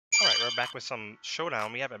we're back with some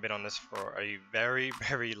Showdown. We haven't been on this for a very,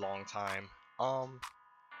 very long time.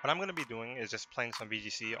 What I'm gonna be doing is just playing some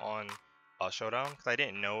VGC on Showdown because I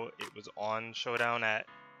didn't know it was on Showdown at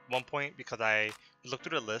one point because I looked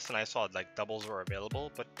through the list and I saw like doubles were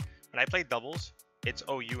available. But when I play doubles, it's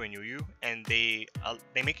OU and UU, and they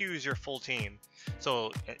make you use your full team.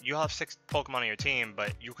 So you have 6 Pokemon on your team,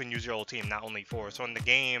 but you can use your whole team, not only 4. So in the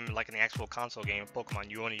game, like in the actual console game of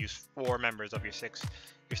Pokemon, you only use 4 members of your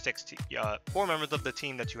 4 members of the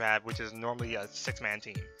team that you have, which is normally a 6-man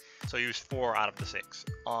team. So you use 4 out of the 6.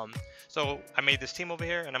 So I made this team over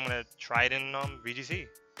here, and I'm gonna try it in VGC.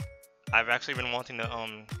 I've actually been wanting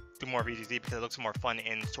to do more VGC because it looks more fun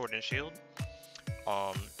in Sword and Shield.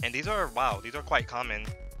 And these are quite common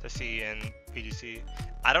to see in VGC.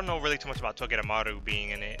 I don't know really too much about Togedemaru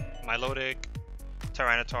being in it. Milotic,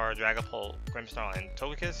 Tyranitar, Dragapult, Grimmsnarl, and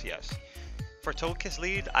Togekiss, yes. For Togekiss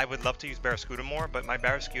lead, I would love to use Barraskewda more, but my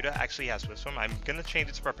Barraskewda actually has Swift Swim. I'm gonna change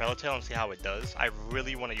it to Propeller Tail and see how it does. I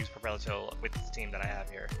really want to use Propeller Tail with the team that I have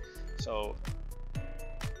here. So,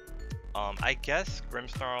 I guess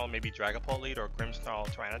Grimmsnarl, maybe Dragapult lead, or Grimmsnarl,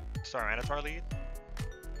 Tyranitar lead.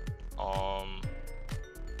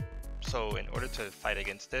 So in order to fight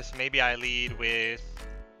against this, maybe I lead with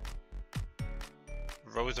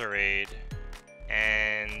Roserade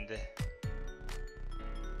and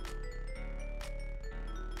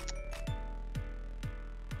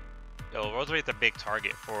Roserade's a big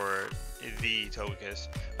target for the Togekiss,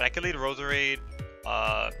 but I could lead Roserade.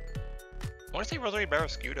 I want to say Roserade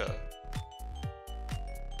Barraskewda,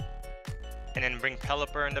 and then bring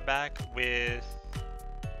Pelipper in the back with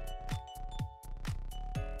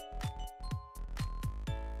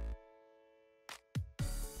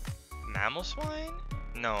Mamoswine?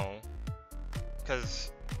 No,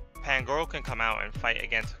 because Pangoro can come out and fight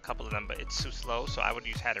against a couple of them, but it's too slow, so I would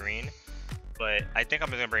use Hatterene. But I think I'm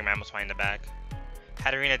just going to bring Mamoswine in the back.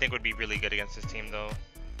 Hatterene I think would be really good against this team though.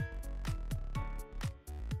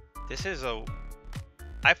 This is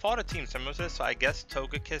I fought a team similar to this, so I guess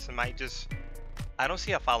Togekiss might just... I don't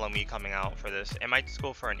see a Follow Me coming out for this. It might just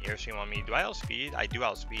go for an Earstream on me. Do I outspeed? I do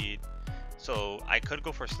outspeed. So I could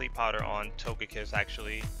go for Sleep Powder on Togekiss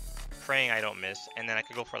actually. Praying I don't miss, and then I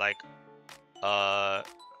could go for like a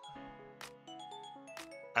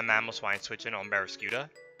Mamoswine switch in on Barraskewda.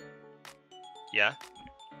 Yeah.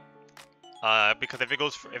 Because if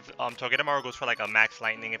Togedemaru goes for like a Max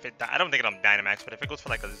Lightning, I don't think it'll Dynamax, but if it goes for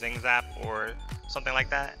like a Zing Zap or something like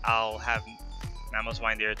that, I'll have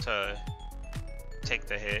Mamoswine there to take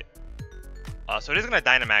the hit. So it is gonna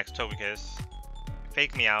Dynamax Togekiss.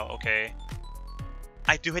 Fake me out, okay.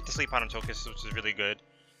 I do hit the Sleep Powder on Togekiss, which is really good.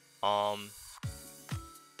 I'm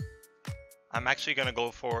actually gonna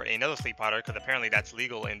go for another Sleep Powder because apparently that's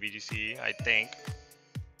legal in VGC, I think.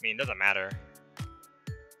 I mean, it doesn't matter.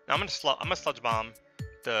 Now I'm gonna Sludge Bomb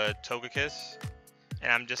the Togekiss,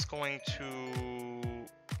 and I'm just going to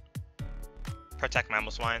protect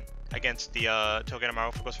Mamoswine against the Togedemaru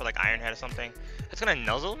if it goes for like Iron Head or something. It's gonna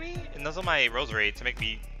nuzzle me and nuzzle my Roserade to make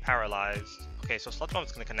me paralyzed. Okay, so Sludge Bomb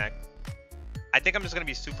is gonna connect. I think I'm just gonna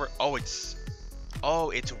be super. Oh, it's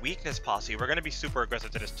Weakness Posse. We're gonna be super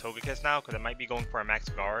aggressive to this Togekiss now because it might be going for a Max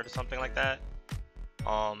Guard or something like that.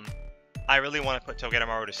 I really want to put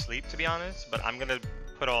Togedemaru to sleep, to be honest, but I'm gonna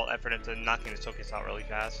put all effort into knocking this Togekiss out really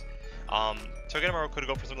fast. Togedemaru could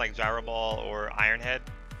go for something like Gyro Ball or Iron Head.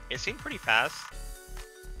 It seemed pretty fast.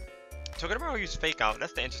 Togedemaru used Fake Out.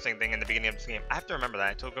 That's the interesting thing in the beginning of this game. I have to remember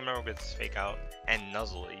that. Togedemaru gets Fake Out and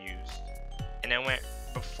Nuzzle it used. And then went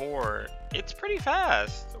before. It's pretty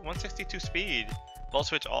fast. 162 speed. Ball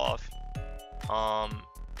switch off.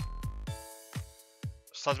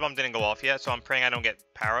 Sludge Bomb didn't go off yet, so I'm praying I don't get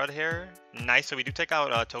parried here. Nice, so we do take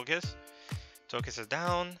out Togekiss. Togekiss is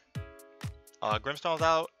down. Grimmsnarl's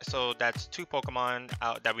out, so that's 2 Pokemon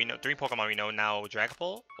out that we know. 3 Pokemon we know now.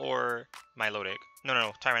 Dragapult or Milotic.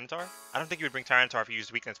 No, Tyranitar. I don't think you would bring Tyranitar if you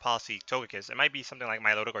use Weakness Policy Togekiss. It might be something like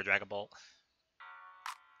Milotic or Dragapult.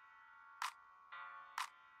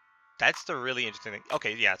 That's the really interesting thing.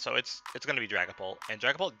 Okay, yeah, so it's gonna be Dragapult, and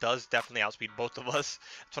Dragapult does definitely outspeed both of us.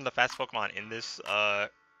 It's one of the fastest Pokemon in this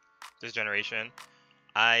this generation.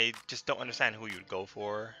 I just don't understand who you'd go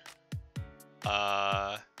for.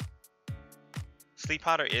 Sleep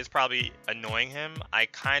Powder is probably annoying him. I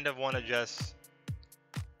kind of want to just...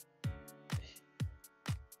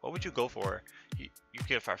 What would you go for? You could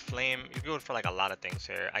go for Flame. You could go for like a lot of things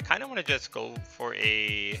here. I kind of want to just go for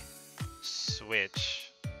a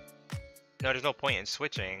switch. No, there's no point in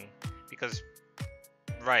switching because,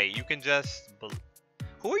 right, you can just...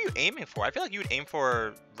 Who are you aiming for? I feel like you would aim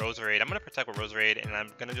for Roserade. I'm going to protect with Roserade, and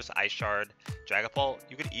I'm going to just Ice Shard Dragapult.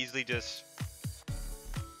 You could easily just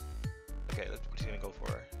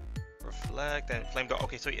select and flame door.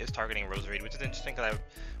 Okay, so he is targeting Rosary, which is interesting because I would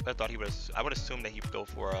have thought he would. I would assume that he would go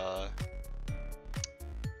for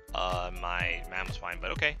my Mammoth Swine,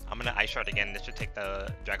 but okay. I'm gonna Ice Shard again. This should take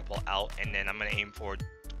the Dragapult out, and then I'm gonna aim for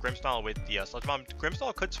Grimmsnarl with the Sludge Bomb.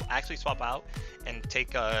 Grimmsnarl could actually swap out and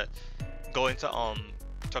take go into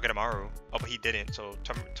Togedemaru. Oh, but he didn't. So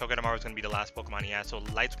Togedemaru is gonna be the last Pokemon he has. So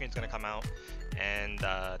Light Screen's gonna come out, and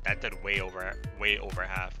that did way over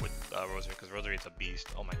half with Rosary, because Rosary is a beast.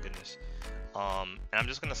 Oh my goodness. And I'm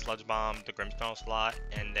just gonna Sludge Bomb the Grimmsnarl slot,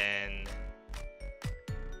 and then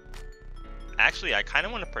actually I kind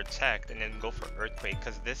of want to Protect and then go for Earthquake,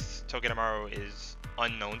 because this Togedemaru is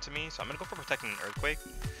unknown to me, so I'm gonna go for Protect and Earthquake.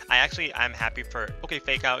 I'm happy for, okay,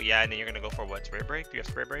 Fake Out, yeah, and then you're gonna go for what, Spirit Break? Do you have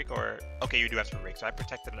Spirit Break? Or, okay, you do have Spirit Break, so I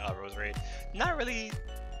protected Rosary. Not really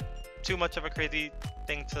too much of a crazy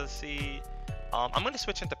thing to see. I'm gonna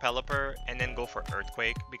switch into Pelipper and then go for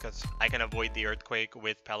Earthquake, because I can avoid the Earthquake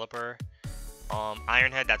with Pelipper.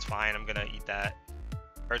 Iron Head, that's fine, I'm gonna eat that.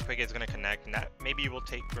 Earthquake is gonna connect, and that maybe will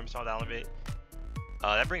take Grimmsnarl down a bit.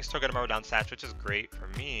 That brings Togedemaru down stats, which is great for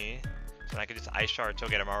me. So I can just Ice Shard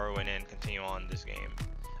Togedemaru and then continue on this game.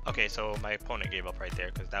 Okay, so my opponent gave up right there,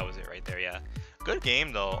 because that was it right there, yeah. Good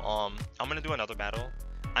game though. I'm gonna do another battle.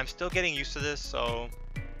 I'm still getting used to this, so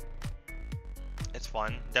it's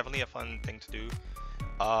fun. Definitely a fun thing to do.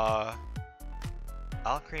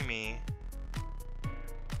 Alcremie.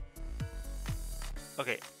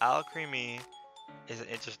 Okay, Alcremie is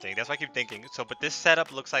interesting. That's what I keep thinking. So, but this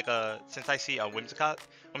setup looks like since I see a Whimsicott.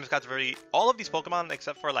 Whimsicott's very, all of these Pokemon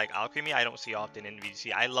except for like Alcremie, I don't see often in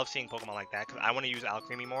VGC. I love seeing Pokemon like that because I want to use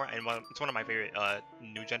Alcremie more, and it's one of my favorite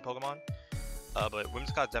new gen Pokemon. But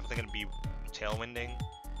Whimsicott's definitely gonna be Tailwinding,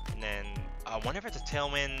 and then I wonder if it's a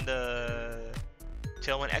Tailwind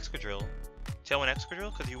Excadrill. Tailwind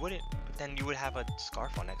Excadrill, because you wouldn't, but then you would have a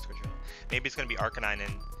Scarf on Excadrill. Maybe it's gonna be Arcanine,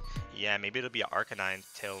 and yeah, maybe it'll be an Arcanine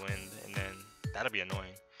Tailwind, and then that'll be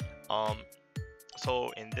annoying.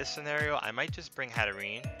 So in this scenario, I might just bring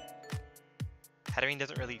Hatterene. Hatterene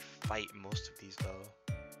doesn't really fight most of these though.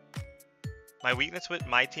 My weakness with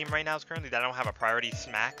my team right now is currently that I don't have a priority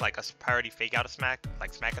smack, like a priority fake out of smack,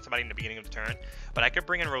 like smack at somebody in the beginning of the turn. But I could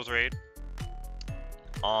bring in Roserade.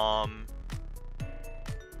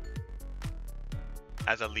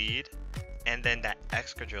 As a lead. And then that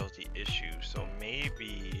Excadrill is the issue. So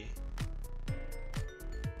maybe...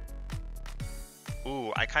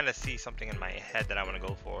 Ooh, I kind of see something in my head that I want to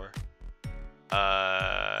go for.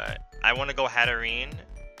 I want to go Hatterene.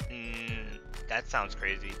 That sounds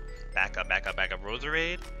crazy. Back up.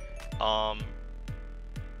 Roserade.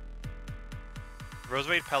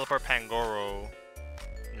 Roserade, Pelipper, Pangoro.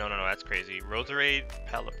 No, that's crazy. Roserade,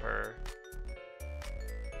 Pelipper,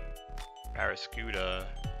 Barraskewda.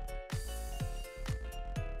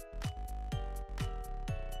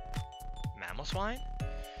 Mamoswine?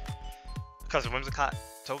 Because Whimsicott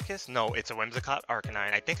Togekiss? No, it's a Whimsicott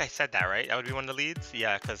Arcanine. I think I said that, right? That would be one of the leads?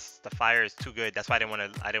 Yeah, because the fire is too good. That's why I didn't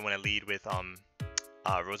want to lead with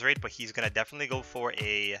Roserade, but he's gonna definitely go for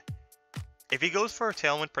a... If he goes for a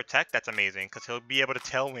Tailwind Protect, that's amazing, because he'll be able to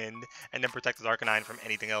Tailwind and then protect his Arcanine from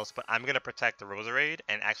anything else. But I'm gonna protect the Roserade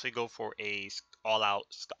and actually go for a all-out...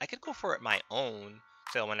 I could go for my own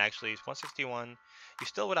Tailwind, actually. It's 161. You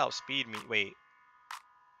still would outspeed me. Wait.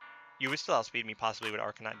 You would still outspeed me, possibly with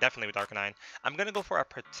Arcanine. Definitely with Arcanine. I'm gonna go for a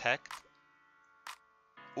Protect.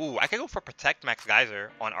 Ooh, I could go for Protect Max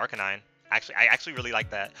Geyser on Arcanine. Actually, I actually really like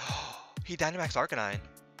that. He Dynamax Arcanine.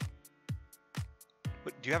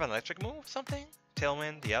 Wait, do you have an electric move? Something?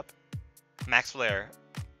 Tailwind? Yep. Max Flare.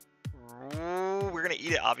 Ooh, we're gonna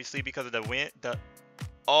eat it, obviously, because of the wind.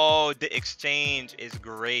 Oh, the exchange is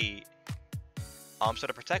great. So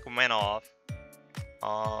the Protect went off.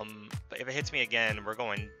 But if it hits me again, we're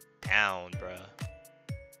going down, bruh.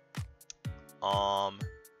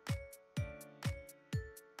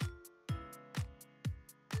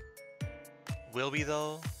 Will we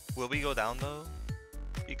though? Will we go down though?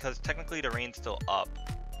 Because technically the rain's still up.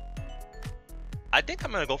 I think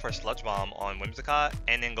I'm gonna go for Sludge Bomb on Whimsicott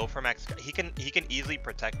and then go for Max. He can easily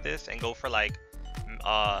protect this and go for like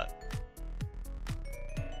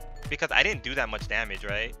because I didn't do that much damage,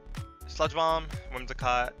 right? Sludge Bomb,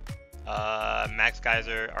 Whimsicott, Max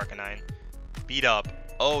Geyser, Arcanine, beat up.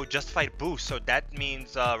 Oh, Justified boost. So that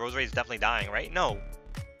means Roserade is definitely dying, right? No.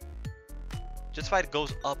 Justified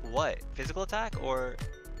goes up what? Physical attack or?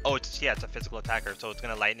 Oh, it's a physical attacker, so it's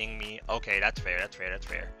gonna lightning me. Okay, that's fair.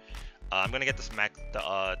 I'm gonna get this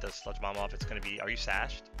the Sludge Bomb off. It's gonna be. Are you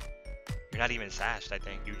sashed? You're not even sashed. I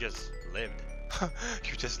think you just lived.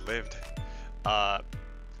 You just lived.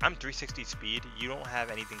 I'm 360 speed. You don't have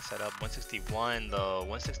anything set up. 161 though.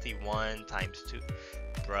 161 times 2.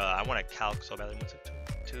 Bruh, I want to calc so badly.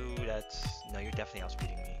 162. That's no. You're definitely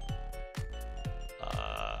outspeeding me.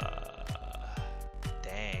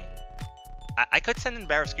 Dang. I could send in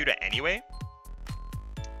Barraskewda anyway.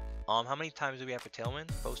 How many times do we have for Tailwind?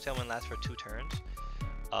 Post Tailwind lasts for 2 turns.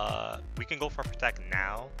 We can go for Protect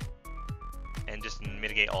now and just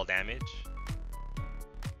mitigate all damage.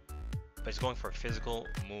 But he's going for physical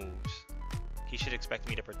moves. He should expect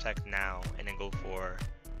me to Protect now and then go for...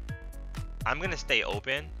 I'm going to stay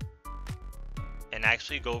open and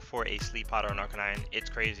actually go for a Sleep Pod or an Arcanine. It's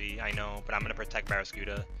crazy, I know, but I'm going to Protect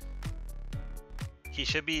Barraskewda. He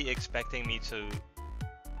should be expecting me to...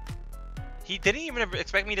 He didn't even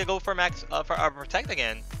expect me to go for max for Protect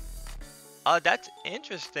again. That's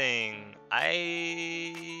interesting.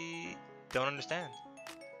 I don't understand.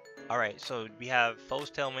 Alright, so we have Foe's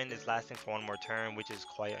Tailwind is lasting for 1 more turn, which is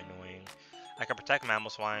quite annoying. I can Protect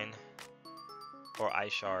Mamoswine or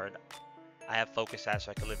Ice Shard. I have Focus Sash,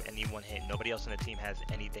 so I can live any 1 hit. Nobody else on the team has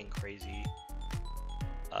anything crazy.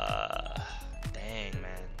 Dang,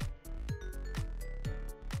 man.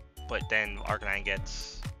 But then Arcanine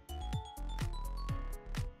gets...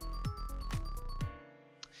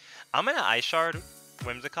 I'm gonna Ice Shard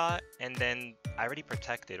Whimsicott, and then I already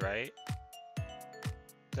protected, right?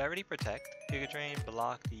 Did I already protect? Giga Drain,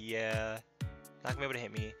 blocked, yeah. Not gonna be able to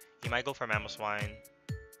hit me. He might go for Mamoswine.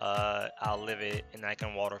 I'll live it, and then I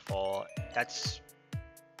can Waterfall. That's...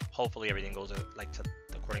 Hopefully everything goes like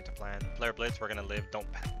according to plan. Flare Blitz, we're gonna live.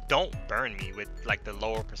 Don't burn me with like the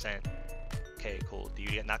lower percent. Okay, cool. Do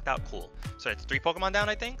you get knocked out? Cool. So it's 3 Pokemon down,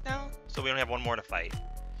 I think, now? So we only have 1 more to fight.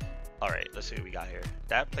 Alright, let's see what we got here.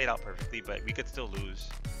 That played out perfectly, but we could still lose.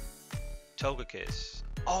 Togekiss.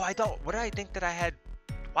 Oh, I thought... What did I think that I had...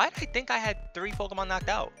 Why did I think I had 3 Pokemon knocked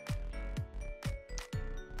out?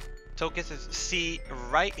 Togekiss is... See,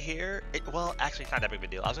 right here... well, actually, it's not that big of a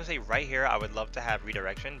deal. I was going to say right here, I would love to have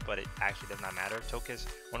Redirection, but it actually does not matter. Togekiss,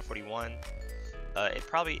 141. It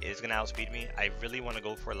probably is going to outspeed me. I really want to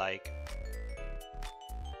go for, like...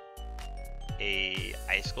 a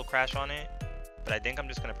Icicle Crash on it. But I think I'm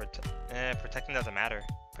just gonna protecting doesn't matter.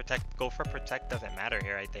 Go for Protect doesn't matter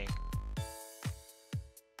here, I think.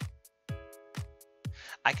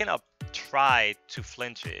 I can try to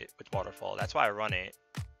flinch it with Waterfall. That's why I run it.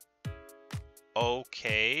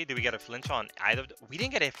 Okay, did we get a flinch on either? We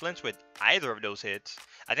didn't get a flinch with either of those hits.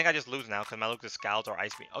 I think I just lose now because my look is Scald or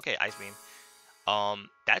Ice Beam. Okay, Ice Beam.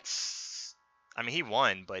 That's... I mean, he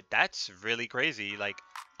won, but that's really crazy. Like,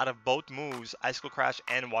 out of both moves, Icicle Crash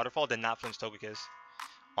and Waterfall did not flinch Togekiss.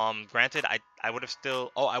 Granted, I would have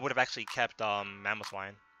still... Oh, I would have actually kept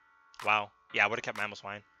Mamoswine. Wow. Yeah, I would have kept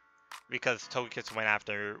Mamoswine. Because Togekiss went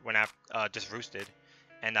after just roosted.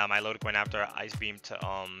 And my Lodic went after Ice Beam to...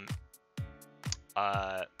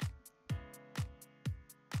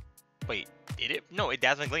 Wait, did it? No, it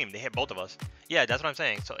Dazzling Gleam. They hit both of us. Yeah, that's what I'm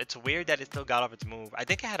saying. So it's weird that it still got off its move. I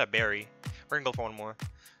think it had a berry. We're gonna go for 1 more.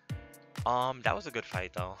 That was a good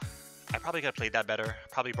fight though. I probably could have played that better.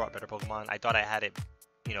 Probably brought better Pokemon. I thought I had it,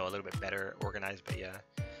 you know, a little bit better organized, but yeah.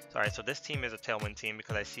 So, alright, so this team is a Tailwind team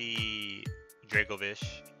because I see Dracovish.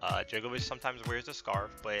 Dracovish sometimes wears a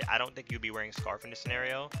Scarf, but I don't think you'd be wearing Scarf in this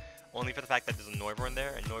scenario. Only for the fact that there's a Noivern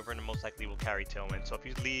there, and Noivern most likely will carry Tailwind. So if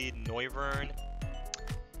you lead Noivern,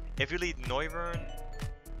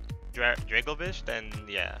 Dracovish, then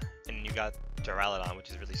yeah. And you got Duraludon, which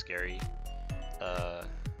is really scary.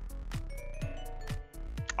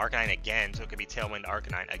 Arcanine again, so it could be Tailwind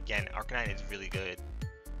Arcanine. Again, Arcanine is really good.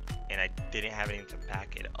 And I didn't have anything to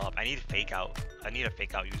back it up. I need a fake out. I need a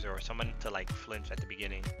fake out user or someone to like flinch at the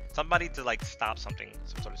beginning. Somebody to like stop something,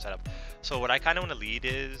 some sort of setup. So what I kind of want to lead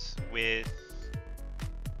is with...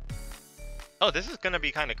 Oh, this is going to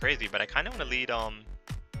be kind of crazy, but I kind of want to lead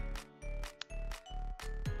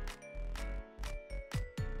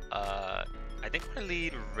I think I'm going to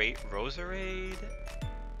lead Roserade.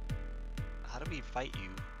 How do we fight you?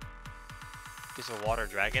 It's a water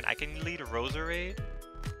dragon. I can lead Roserade.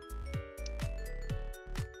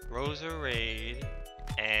 Roserade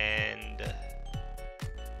and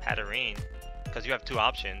Hatterene, because you have 2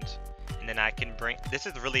 options. And then I can bring... This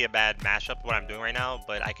is really a bad mashup what I'm doing right now,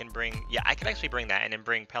 but I can bring... Yeah, I can actually bring that and then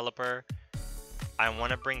bring Pelipper. I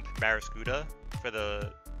want to bring Barraskewda for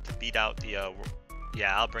the... to beat out the...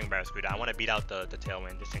 yeah, I'll bring Barraskewda. I want to beat out the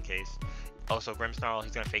Tailwind just in case. Also, Grimmsnarl,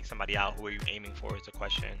 he's going to fake somebody out. Who are you aiming for is the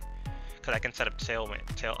question. Because I can set up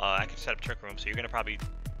I can set up Trick Room, so you're going to probably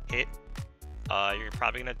hit... you're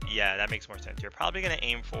probably going to... Yeah, that makes more sense. You're probably going to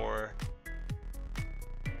aim for...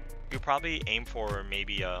 You'll probably aim for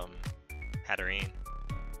maybe Hatterene.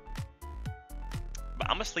 But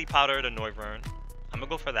I'm gonna sleep powder the Noivern. I'm gonna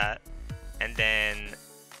go for that, and then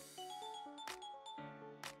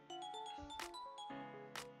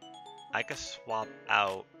I could swap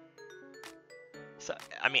out. So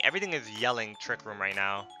I mean, everything is yelling Trick Room right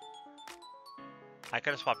now. I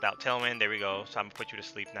could have swapped out Tailwind. There we go. So I'm gonna put you to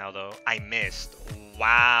sleep now, though. I missed.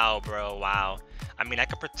 Wow, bro. Wow. I mean, I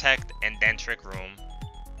could protect and then Trick Room.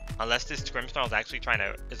 Unless this Grimmsnarl is actually trying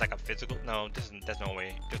to, it's like a physical. No, there's no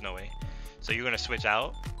way. There's no way. So you're gonna switch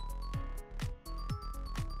out.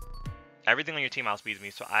 Everything on your team outspeeds me,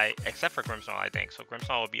 so except for Grimmsnarl, I think. So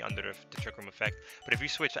Grimmsnarl will be under the Trick Room effect. But if you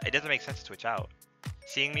switch, it doesn't make sense to switch out.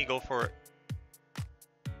 Seeing me go for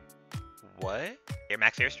what?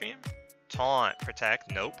 Max Airstream? Taunt,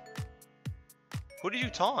 protect, nope. Who did you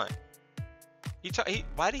taunt?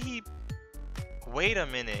 Why did he? Wait a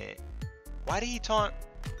minute. Why did he taunt?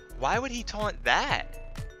 Why would he taunt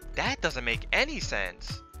that? That doesn't make any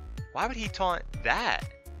sense. Why would he taunt that?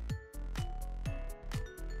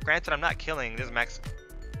 Granted, I'm not killing. This is max.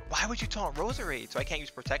 Why would you taunt Roserade so I can't use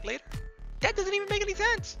protect later? That doesn't even make any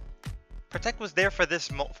sense. Protect was there for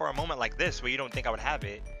for a moment like this where you don't think I would have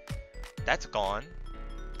it. That's gone.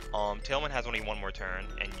 Tailwind has only one more turn,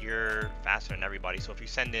 and you're faster than everybody. So if you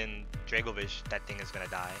send in Dragovish, that thing is gonna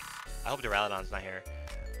die. I hope Duraludon's not here.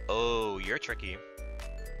 Oh, you're tricky.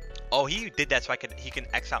 Oh, he did that so he can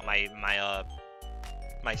X out my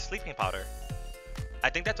sleeping powder. I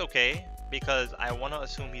think that's okay because I want to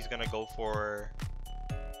assume he's gonna go for.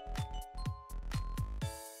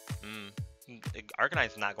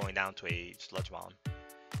 Arcanine's not going down to a Sludge Bomb.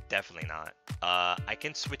 Definitely not. I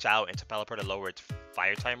can switch out into Pelipper to lower its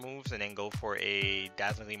fire type moves and then go for a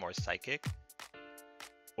Dazzling Gleam or Psychic.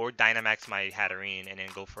 Or Dynamax my Hatterene and then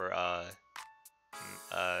go for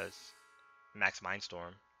Max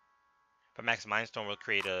Mindstorm. But Max Mindstorm will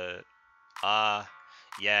create a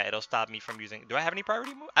yeah, it'll stop me from using. Do I have any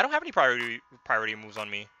priority moves? I don't have any priority moves on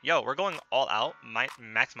me. Yo, we're going all out.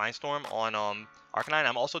 Max Mindstorm on Arcanine.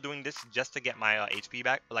 I'm also doing this just to get my HP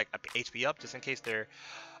back, like HP up, just in case they're.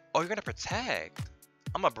 Oh, you're gonna protect.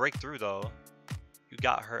 I'm gonna break through though. You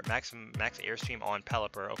got hurt. Max Airstream on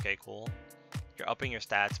Pelipper. Okay, cool. You're upping your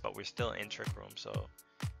stats, but we're still in Trick Room, so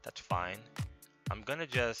that's fine. I'm gonna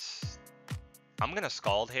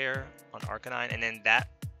Scald here on Arcanine, and then that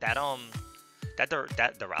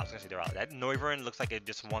Noivern looks like it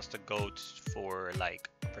just wants to go for like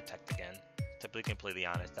protect again. To be completely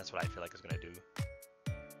honest, that's what I feel like it's gonna do.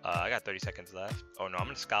 I got 30 seconds left. Oh no, I'm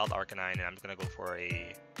gonna Scald Arcanine and I'm gonna go for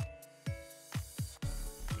a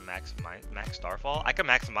Max Starfall. I could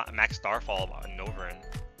Max Starfall on Noivern.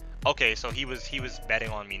 Okay, so he was betting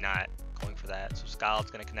on me not going for that. So Scald's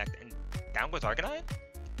gonna connect and down goes Arcanine.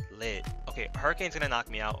 Lit. Okay, Hurricane's gonna knock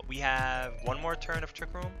me out. We have one more turn of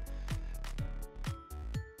Trick Room.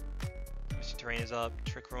 Mr. Terrain is up.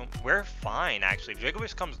 Trick Room. We're fine actually. If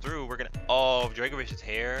Dragovish comes through, we're gonna. Oh, if Dragovish is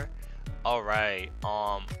here. All right.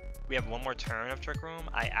 We have one more turn of Trick Room.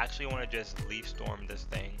 I actually want to just Leaf Storm this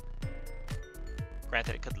thing.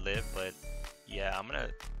 Granted, it could live, but yeah, I'm gonna.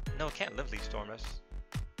 No, it can't live Leaf Storm.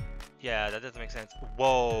 Yeah, that doesn't make sense.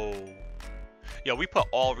 Whoa. Yo, we put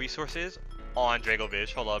all resources on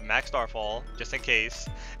Dragovish. Hold up, Max Starfall, just in case,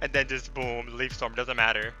 and then just boom, Leaf Storm. Doesn't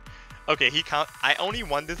matter. Okay, I only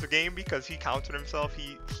won this game because he countered himself.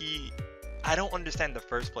 I don't understand the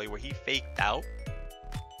first play where he faked out.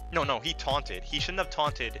 No, he taunted. He shouldn't have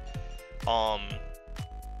taunted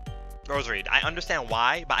Roserade. I understand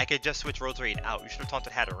why, but I could just switch Roserade out. You should have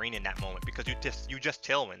taunted Hatterene in that moment because you just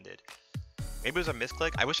tailwinded. Maybe it was a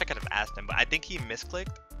misclick. I wish I could have asked him, but I think he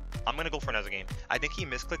misclicked. I'm gonna go for another game. I think he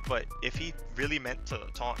misclicked, but if he really meant to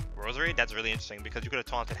taunt Roserade, that's really interesting because you could have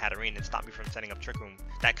taunted Hatterene and stopped me from setting up Trick Room.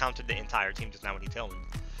 That counted the entire team just now when he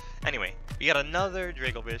tailwinded. Anyway, we got another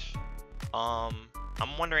Dragovish.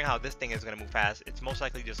 I'm wondering how this thing is gonna move fast. It's most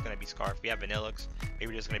likely just gonna be Scarf. We have Vanillux.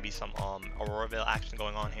 Maybe there's gonna be some Auroraville action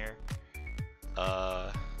going on here.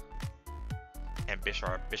 And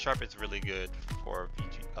Bisharp. Bisharp is really good for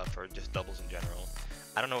for just doubles in general.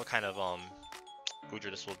 I don't know what kind of Goodra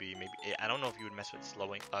this will be. Maybe I don't know if you would mess with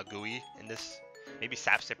slowing Gooey in this. Maybe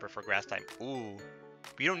Sap Sipper for grass type. Ooh,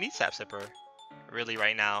 but you don't need Sap Sipper really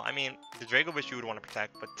right now. I mean, the Dragovish you would want to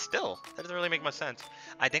protect, but still, that doesn't really make much sense.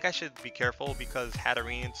 I think I should be careful because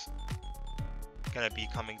Hatterene's gonna be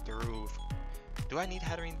coming through. Do I need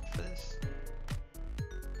Hatterene for this?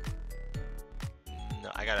 No,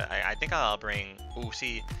 I think I'll bring. Ooh,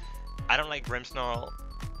 see, I don't like Grimmsnarl.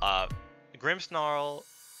 Grimmsnarl,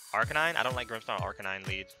 Arcanine. I don't like Grimmsnarl Arcanine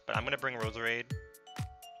lead, but I'm gonna bring Roserade.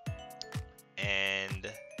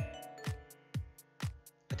 And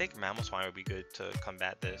I think Mamoswine would be good to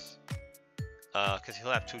combat this. Because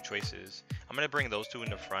he'll have two choices. I'm gonna bring those two in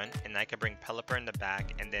the front, and I can bring Pelipper in the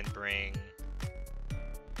back, and then bring...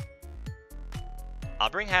 I'll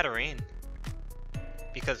bring Hatterene.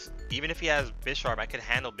 Because even if he has Bisharp, I could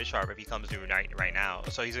handle Bisharp if he comes to right now.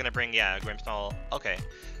 So he's gonna bring, yeah, Grimmsnarl. Okay.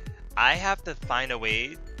 I have to find a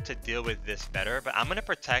way to deal with this better, but I'm gonna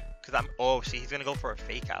protect, because oh, see, he's gonna go for a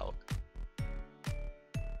Fake Out.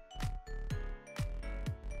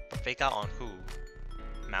 A Fake Out on who?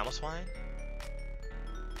 Mamoswine?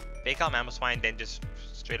 Fake Out Mamoswine, then just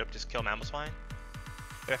straight up just kill Mamoswine?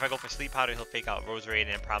 But if I go for Sleep Powder, he'll Fake Out Roserade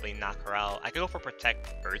and probably knock her out. I could go for Protect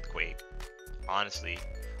Earthquake, honestly.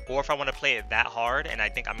 Or if I want to play it that hard and I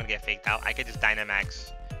think I'm gonna get faked out, I could just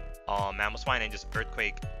Dynamax Mamoswine and just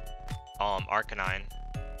Earthquake Arcanine.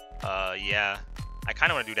 Yeah. I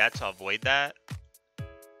kinda wanna do that to avoid that.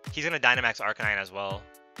 He's gonna Dynamax Arcanine as well.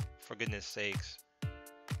 For goodness sakes.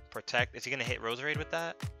 Protect. Is he gonna hit Roserade with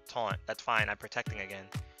that? Taunt. That's fine. I'm protecting again.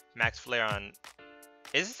 Max Flare on...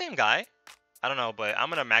 Is it the same guy? I don't know, but I'm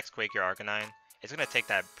gonna Max Quake your Arcanine. It's gonna take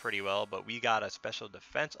that pretty well, but we got a special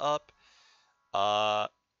defense up. I'm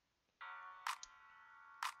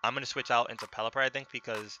gonna switch out into Pelipper, I think,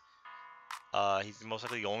 because he's most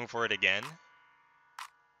likely going for it again.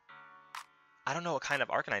 I don't know what kind of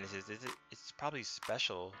Arcanine this is. It's probably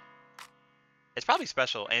special. It's probably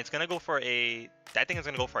special, and it's gonna go for a... I think it's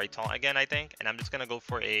gonna go for a taunt again, I think, and I'm just gonna go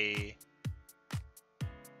for a...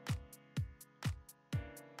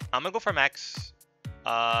 I'm gonna go for Max...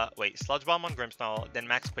 wait, Sludge Bomb on Grimmsnarl, then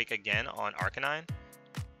Max Quake again on Arcanine.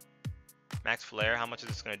 Max Flare, how much is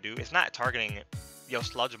this gonna do? It's not targeting... Yo,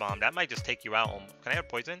 Sludge Bomb, that might just take you out. Can I have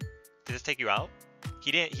Poison? Did this take you out?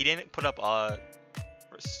 He didn't put up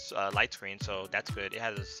Light Screen, so that's good. It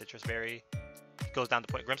has a Citrus Berry. Goes down to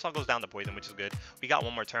Poison. Grimmsnarl goes down to Poison, which is good. We got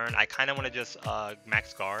one more turn. I kind of want to just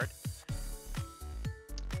Max Guard.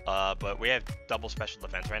 But we have double special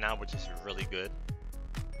defense right now, which is really good.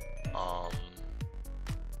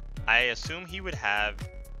 I assume he would have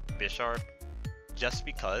Bisharp just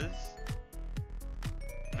because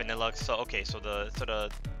Vanilla. So okay, so the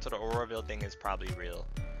Auroville thing is probably real.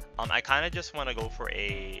 I kind of just want to go for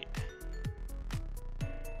a...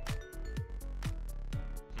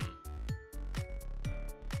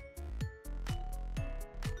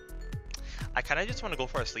 I kind of just want to go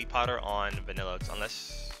for a Sleep Powder on Vanilluxe,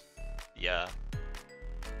 unless... Yeah.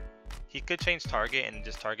 He could change target and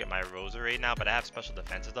just target my Roserade now, but I have special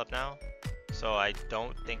defenses up now. So I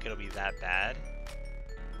don't think it'll be that bad.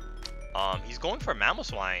 He's going for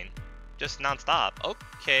Mamoswine. Just non-stop.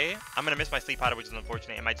 Okay. I'm going to miss my Sleep Powder, which is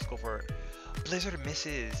unfortunate. I might just go for... Blizzard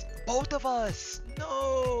misses. Both of us!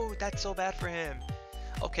 No! That's so bad for him.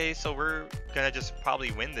 Okay, so we're going to just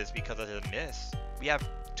probably win this because of the miss. We have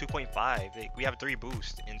 2.5. We have 3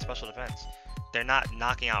 boosts in special defense. They're not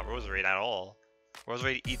knocking out Roserade at all.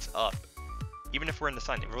 Roserade eats up. Even if we're in the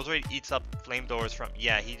sun, Roserade eats up Flame Doors from...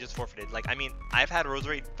 Yeah, he just forfeited. Like, I mean, I've had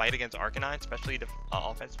Roserade fight against Arcanine, especially the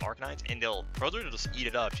offensive Arcanines, and Roserade will just eat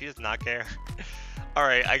it up. She does not care.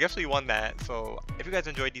 Alright, I guess we won that. So, if you guys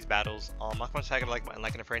enjoyed these battles, not much tag a like button,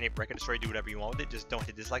 like and a friend, break a destroy, do whatever you want with it. Just don't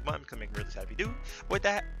hit the dislike button because it makes me really sad if you do. With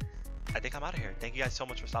that, I think I'm out of here. Thank you guys so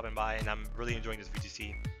much for stopping by, and I'm really enjoying this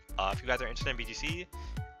VGC. If you guys are interested in VGC,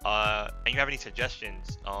 and you have any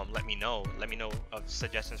suggestions, let me know. Let me know of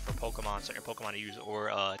suggestions for Pokemon, certain Pokemon to use,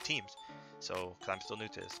 or teams. So, because I'm still new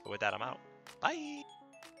to this. But with that, I'm out. Bye!